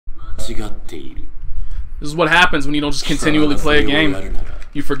This is what happens when you don't just continually play a game.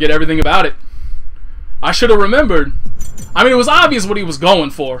 You forget everything about it. I should have remembered. I mean, it was obvious what he was going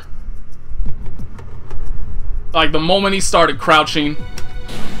for. Like, the moment he started crouching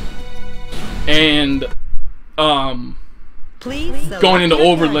and going into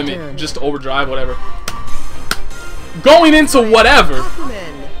over limit, just to overdrive, whatever. Going into whatever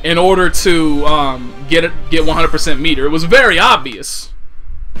in order to get 100% meter. It was very obvious.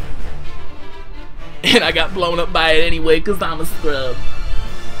 And I got blown up by it anyway because I'm a scrub.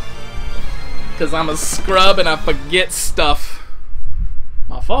 Because I'm a scrub and I forget stuff.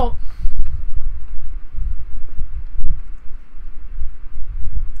 My fault.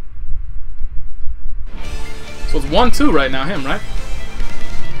 So it's 1-2 right now, him, right?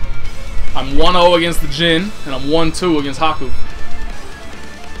 I'm 1-0 against the Jin, and I'm 1-2 against Haku.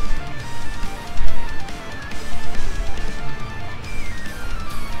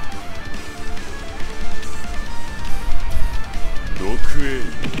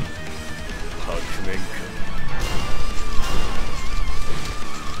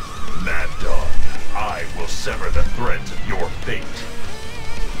 Mad Dog, I will sever the threads of your fate.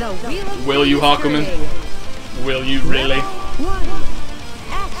 Will you, Hakuman? Will you really?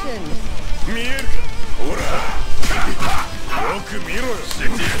 Action.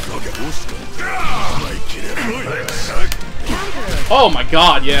 Oh my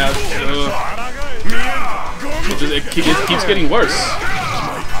god, yeah. It keeps getting worse.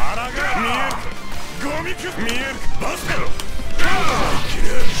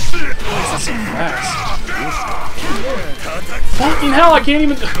 Why is that so fast? Fucking hell, I can't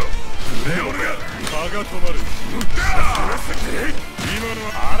even...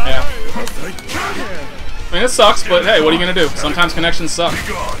 Yeah. I mean, it sucks, but hey, what are you gonna do? Sometimes connections suck.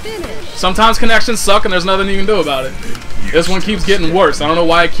 Sometimes connections suck and there's nothing you can do about it. This one keeps getting worse. I don't know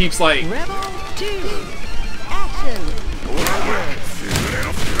why it keeps, like...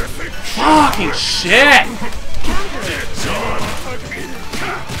 Fucking shit!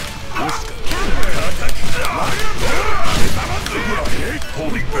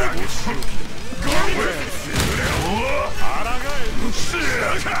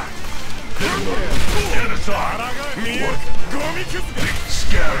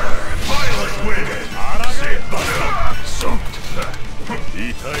 Scatter, violent wind,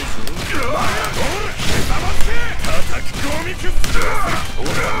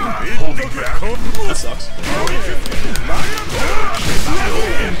 That sucks.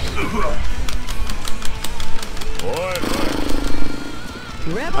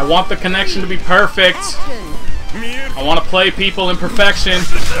 I want the connection to be perfect. I want to play people in perfection.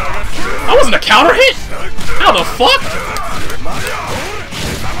 That wasn't a counter hit? How the fuck?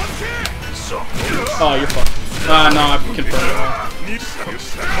 Oh, you're fucked. No, I confirmed it wrong.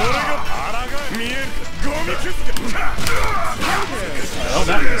 Oh,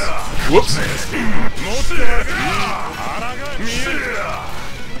 that is. Whoops.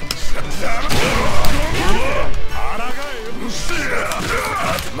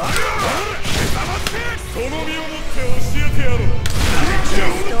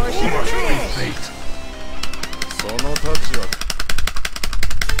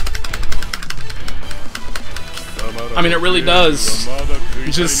 I mean, it really does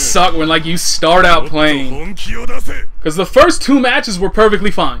just suck when, like, you start out playing. Because the first 2 matches were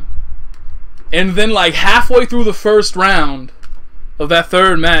perfectly fine. And then, like, halfway through the first round of that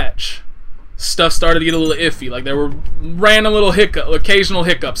 3rd match, stuff started to get a little iffy. Like, there were random little occasional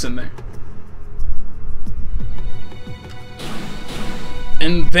hiccups in there.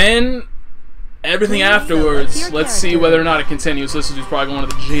 And then, everything afterwards, let's see whether or not it continues. This is probably going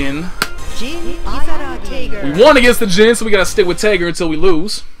to the Jin. We won against the Jin, so we gotta stick with Tager until we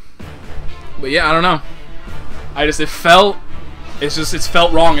lose. But yeah, I don't know. It's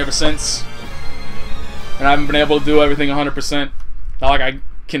felt wrong ever since. And I haven't been able to do everything 100%. Not like I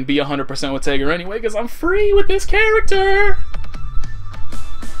can be 100% with Tager anyway, because I'm free with this character.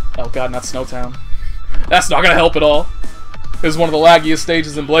 Oh god, not Snowtown. That's not gonna help at all. This is one of the laggiest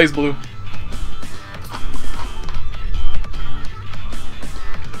stages in BlazBlue.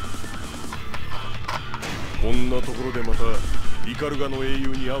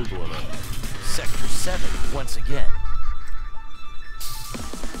 Sector 7 once again.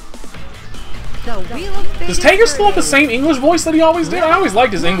 Does Tager still have the same English voice that he always did? I always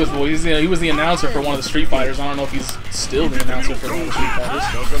liked his English voice. He was the announcer for one of the Street Fighters. I don't know if he's still the announcer for one of the Street Fighters.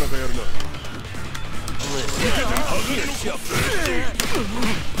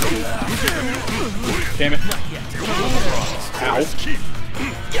 Damn it. Ow.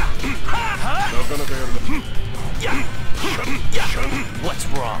 What's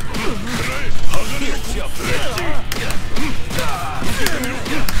wrong?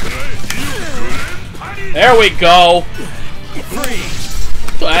 There we go.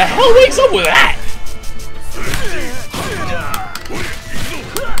 What the hell wakes up with that?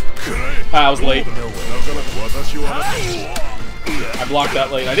 I was late. I blocked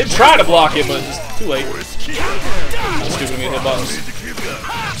that late. I did try to block it, but it's just too late. I'm stupid me to hit buttons.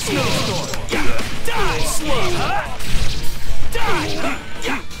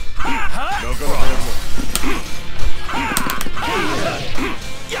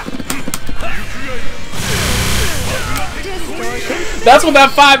 That's what that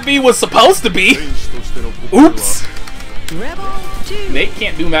 5B was supposed to be. Oops. Nate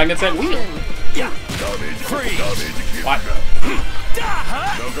can't do magnets at wheel. What?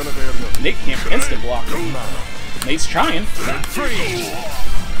 Nate can't instant block. Nate's trying.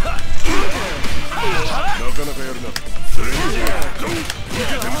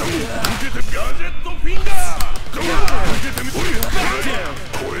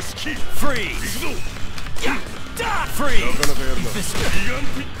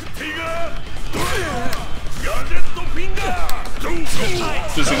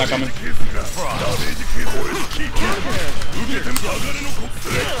 Just see that coming.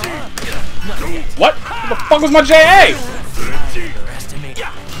 What? What the fuck was my JA?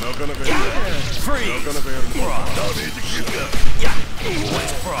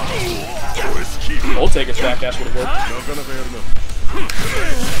 We'll take a stack dash would have worked.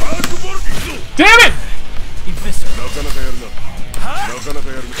 Damn it!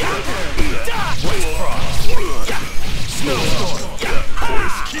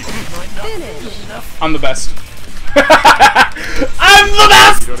 I'm the best. I'm the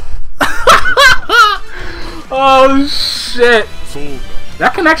best! Oh shit.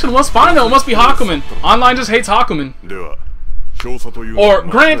 That connection was fine though, it must be Hakumen. Online just hates Hakumen. Or,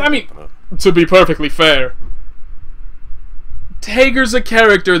 Grant, I mean, to be perfectly fair, Tager's a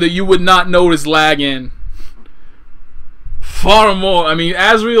character that you would not notice lag in. Far more. I mean,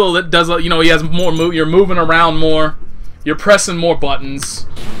 Azriel, that does, you know, he has more you're moving around more, you're pressing more buttons,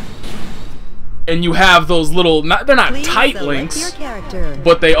 and you have those little, they're not tight links,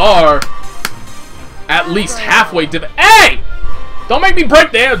 but they are at least halfway Hey! Don't make me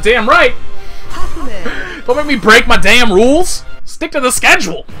break the damn right. Don't make me break my damn rules. Stick to the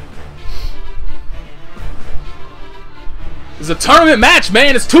schedule. It's a tournament match,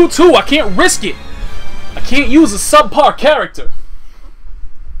 man. It's 2-2. I can't risk it. I can't use a subpar character.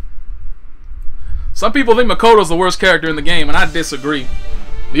 Some people think Makoto's the worst character in the game, and I disagree.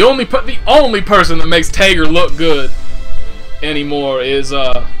 The only person that makes Tager look good anymore is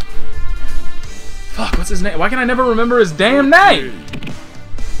fuck, what's his name? Why can I never remember his damn name?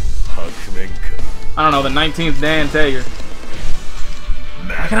 I don't know, the 19th Dan Tager.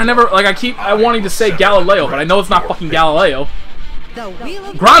 Why can I never, like, I wanting to say Galileo, but I know it's not fucking Galileo.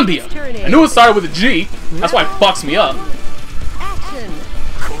 Grandia. I knew it started with a G. That's why it fucks me up.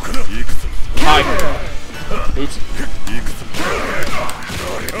 Hi. Oops.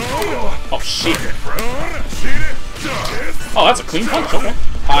 Oh shit. Oh, that's a clean punch. Okay.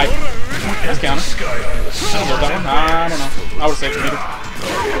 Hi. That's counter. That one? I don't know. I would say it's either.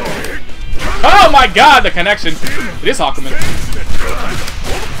 Oh my god, the connection. It is Hakumen.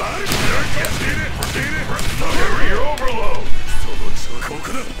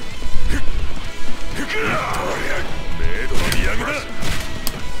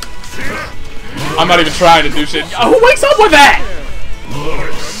 I'm not even trying to do shit. Who wakes up with that?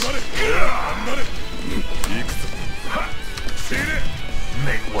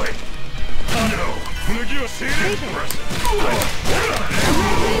 Make way.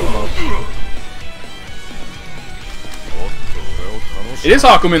 It is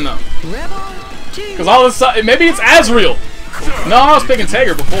Hakumen though. Because all of a sudden, maybe it's Azriel. No, I was picking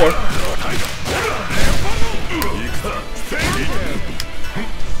Tager before.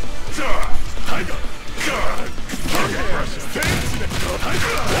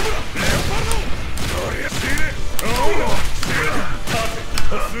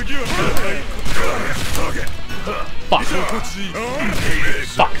 Fuck.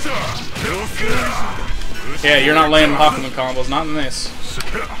 Fuck. Yeah, you're not landing Hakumen combos, not in this.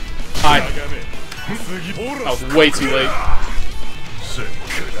 Hi. That was way too late.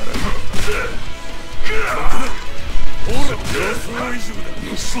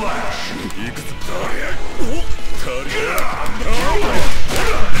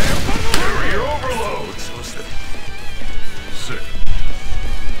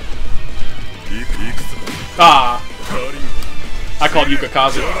 Ah. I called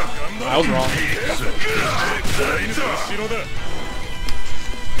Yukikazu. I was wrong.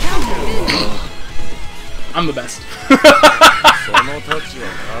 I'm the best.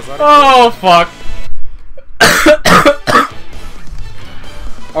 Oh, fuck.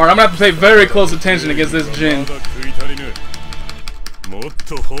 Alright, I'm gonna have to pay very close attention against this Jin.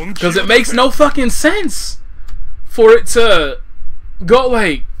 Because it makes no fucking sense for it to go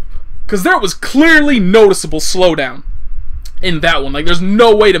like... Because there was clearly noticeable slowdown in that one. Like, there's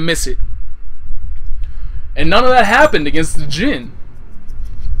no way to miss it. And none of that happened against the Jin.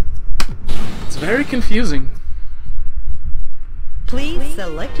 It's very confusing. Please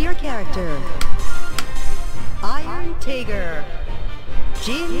select your character. Iron Tiger.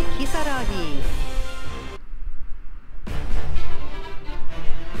 Jin Kisaragi.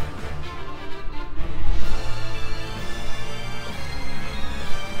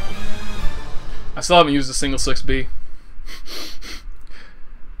 I still haven't used a single 6B.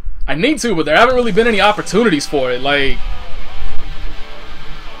 I need to, but there haven't really been any opportunities for it. Like,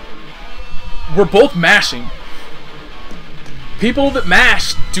 we're both mashing. People that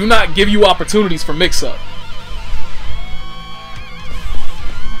mash do not give you opportunities for mix-up.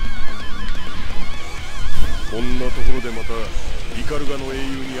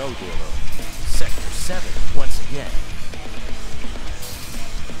 Sector 7 once again.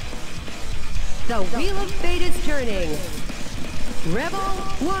 The wheel of fate is turning. Rebel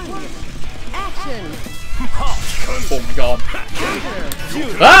 1. Action. Oh my god.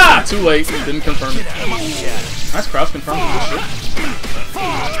 Ah! Too late. Didn't confirm it. Nice crouch confirmed this shit.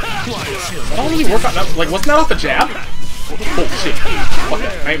 That don't really work out. That, like, wasn't that off a jab? Oh shit. Fuck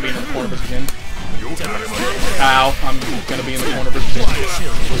that. I ain't being in the corner versus Jin. Ow. I'm gonna be in the corner versus Jin.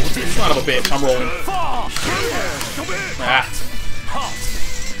 Son of a bitch. I'm rolling. Ah.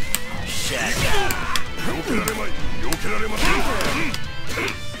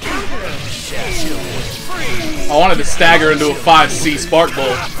 I wanted to stagger into a 5C Spark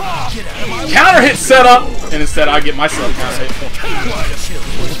Bolt. Counter hit set up, and instead I get myself counter hit.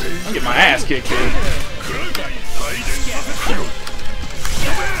 I get my ass kicked here.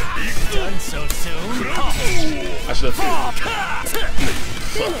 I should have.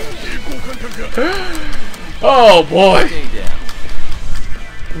 Oh boy.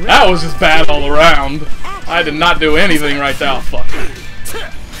 That was just bad all around. I did not do anything right there. Oh, fuck.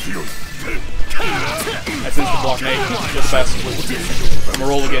 That's instant block Nate. You're the best. I'm gonna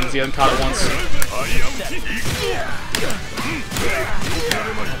roll again because he hasn't caught it once.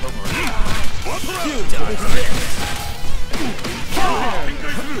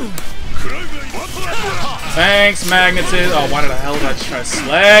 Thanks, Magnetism. Oh, why did the hell did I just try to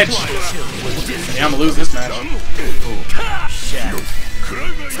sledge? Yeah, I'm gonna lose this match.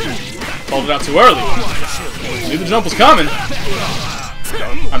 Called it out too early. Knew the jump was coming.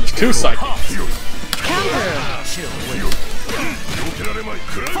 I'm just too psyched.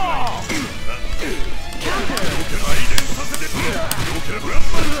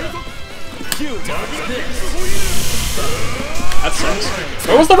 That sucks.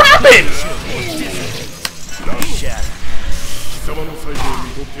 Where was the rapid?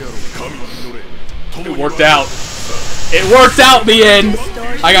 It worked out. It worked out in the end.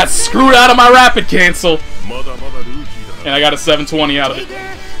 I got screwed out of my rapid cancel. And I got a 720 out of it.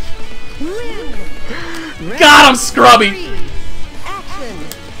 God, I'm scrubby.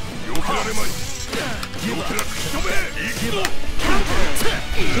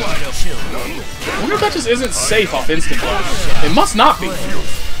 I wonder if that just isn't safe off instant block. It must not be.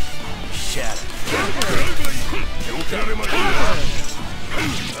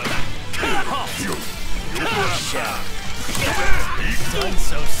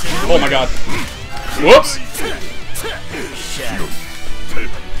 Oh my god. Whoops.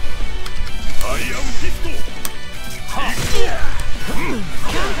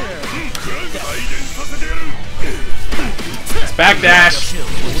 It's backdash.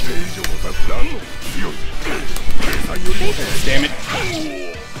 Damn it.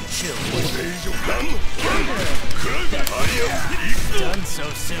 Done so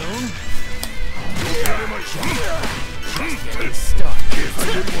soon.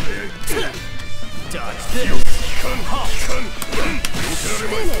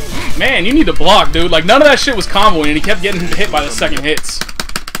 Man, you need to block, dude. Like, none of that shit was comboing, and he kept getting hit by the second hits.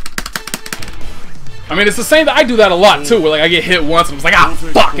 I mean, it's the same that I do that a lot, too, where, like, I get hit once, and I'm like, ah,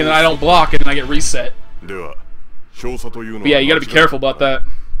 fuck, and then I don't block, and then I get reset. But yeah, you gotta be careful about that.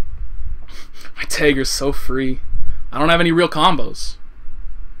 My Tiger's so free. I don't have any real combos.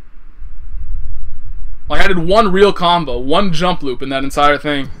 Like, I did one real combo, one jump loop in that entire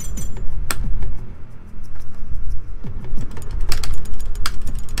thing.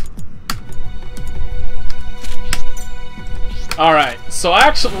 Alright, so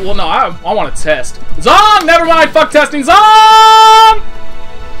actually, well, no, I want to test. Zong! Never mind, fuck testing. Zong!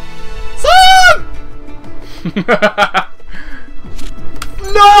 Zong!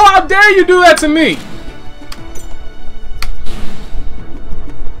 No, how dare you do that to me?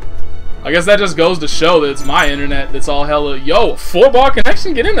 I guess that just goes to show that it's my internet that's all hella, yo, 4-bar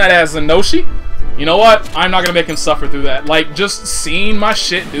connection? Get in that ass, Zenoshi. You know what? I'm not gonna make him suffer through that. Like, just seeing my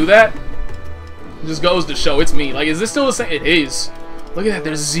shit do that just goes to show it's me. Like, is this still the same? It is. Look at that,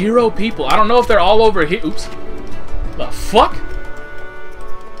 there's 0 people. I don't know if they're all over here. Oops. The fuck?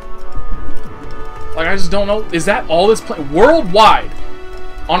 Like, I just don't know. Is that all this play? Worldwide.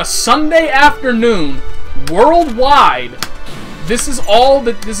 On a Sunday afternoon, worldwide, this is all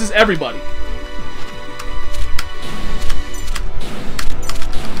that, this is everybody.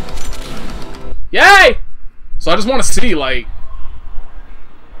 Yay! So I just want to see, like,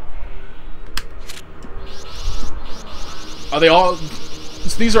 are they all,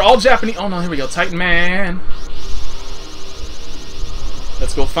 so these are all Japanese. Oh no, here we go, Titan Man.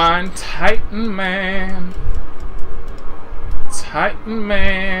 Let's go find Titan Man. Titan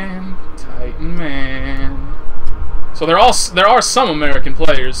Man. Titan Man. So there are some American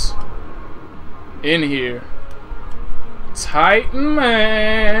players in here. Titan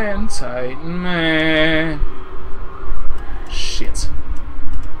Man. Titan Man. Shit.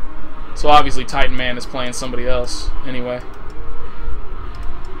 So obviously Titan Man is playing somebody else anyway.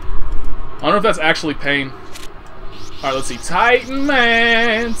 I don't know if that's actually Pain. Alright, let's see. Titan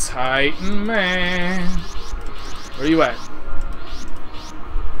Man! Titan Man! Where you at?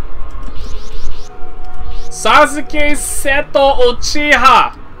 Sasuke Seto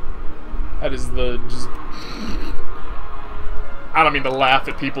Uchiha! That is the... just... I don't mean to laugh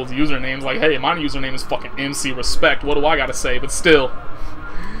at people's usernames. Like, hey, my username is fucking MC Respect. What do I gotta say? But still.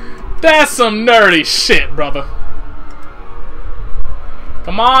 That's some nerdy shit, brother.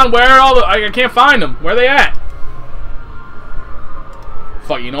 Come on, where are all the... I can't find them. Where are they at?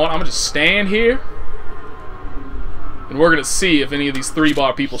 Fuck, you know what? I'm gonna just stand here. And we're gonna see if any of these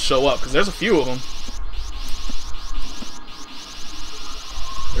 3-bar people show up. Because there's a few of them.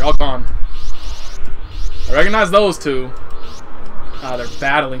 They're all gone. I recognize those two. Ah, they're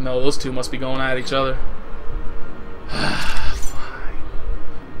battling though. Those two must be going at each other. Fine.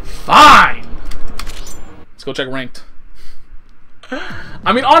 Fine! Let's go check ranked.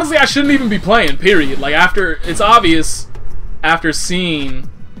 I mean, honestly, I shouldn't even be playing, period. Like, after... It's obvious... After seeing...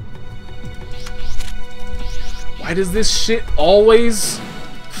 Why does this shit always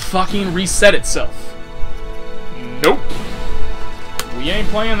fucking reset itself? Nope. We ain't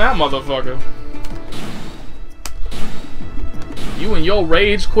playing that motherfucker. You and your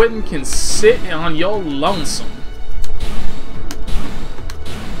rage quitting can sit on your lonesome.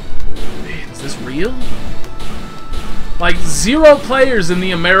 Man, is this real? Like, 0 players in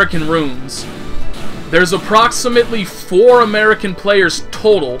the American rooms. There's approximately 4 American players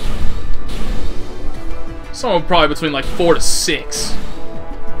total. Somewhere probably between like 4 to 6.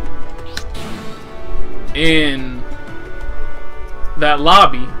 In that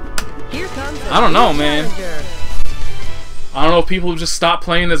lobby. Here comes I don't know, man. challenger. I don't know if people have just stopped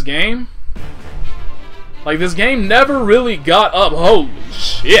playing this game. Like, this game never really got up. Holy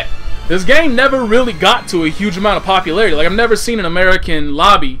shit. This game never really got to a huge amount of popularity. Like, I've never seen an American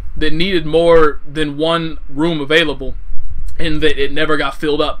lobby that needed more than 1 room available, and that it never got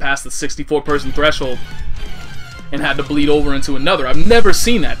filled up past the 64-person threshold and had to bleed over into another. I've never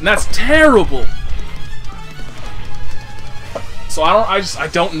seen that, and that's terrible. So I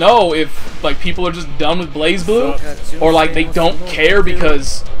don't know if, like, people are just done with BlazBlue, or like they don't care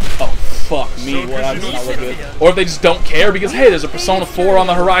because, oh fuck me, what that does not look good. Or if they just don't care because, hey, there's a Persona 4 on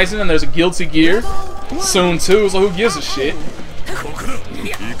the horizon and there's a Guilty Gear soon too, so who gives a shit?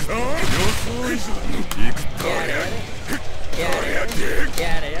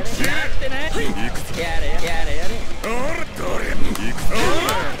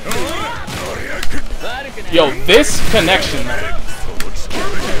 Yo, this connection, I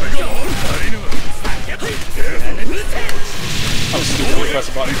was stupid to press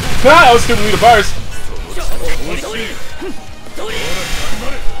a button. Ah, I was stupid to lead a burst.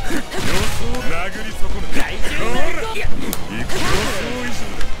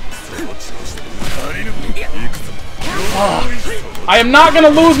 I am not gonna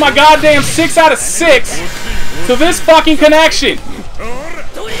lose my goddamn 6 out of 6 to this fucking connection.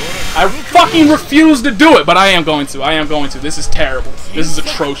 I fucking refuse to do it, but I am going to. I am going to. This is terrible. This is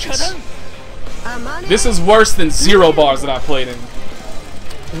atrocious. This is worse than 0 bars that I played in.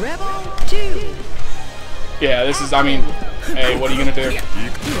 Rebel 2. Yeah, this is, I mean, hey, what are you gonna do?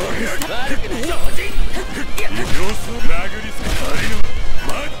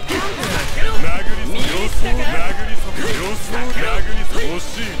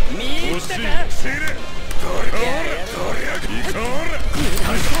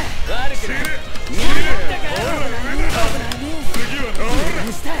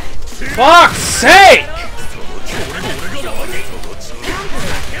 Fuck's sake!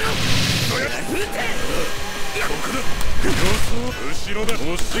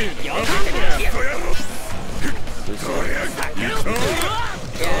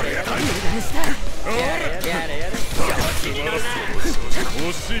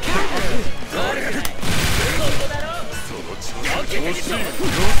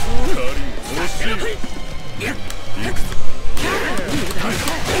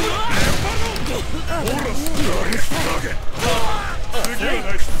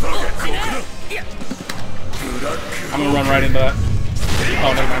 I'm gonna run right into that.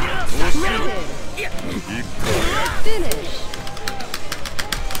 Oh, never mind. Finish.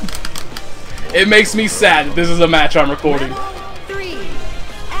 It makes me sad that this is a match I'm recording. Level 3.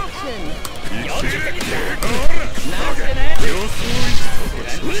 Action.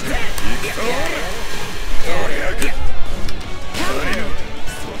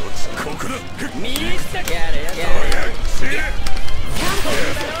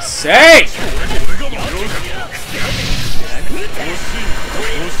 Say!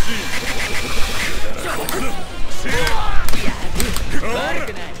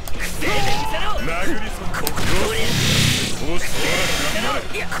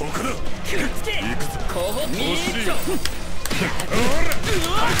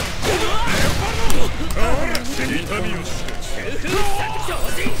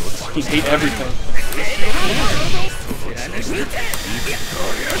 Fucking hate everything.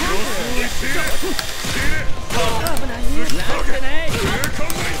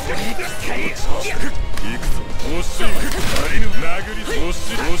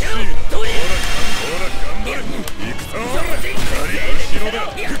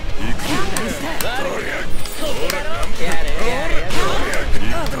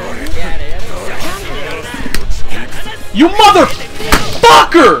 You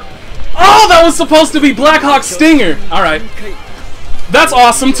motherfucker! Oh, that was supposed to be Blackhawk Stinger. Alright. That's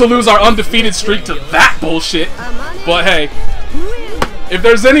awesome to lose our undefeated streak to that bullshit. But hey, if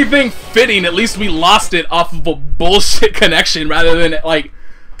there's anything fitting, at least we lost it off of a bullshit connection rather than, like,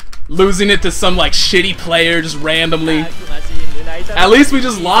 losing it to some, like, shitty player just randomly. At least we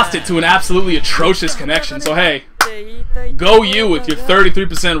just lost it to an absolutely atrocious connection. So hey, go you with your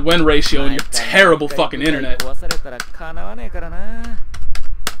 33% win ratio and your terrible fucking internet.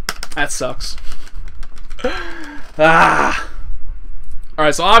 That sucks. Ah.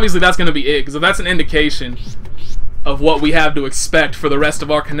 Alright, so obviously that's going to be it, because if that's an indication of what we have to expect for the rest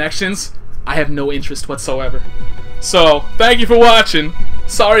of our connections, I have no interest whatsoever. So, thank you for watching.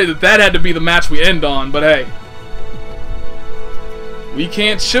 Sorry that that had to be the match we end on, but hey. We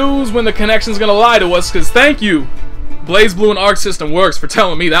can't choose when the connection's going to lie to us, because thank you, BlazBlue and Arc System Works, for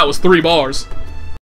telling me that was 3 bars.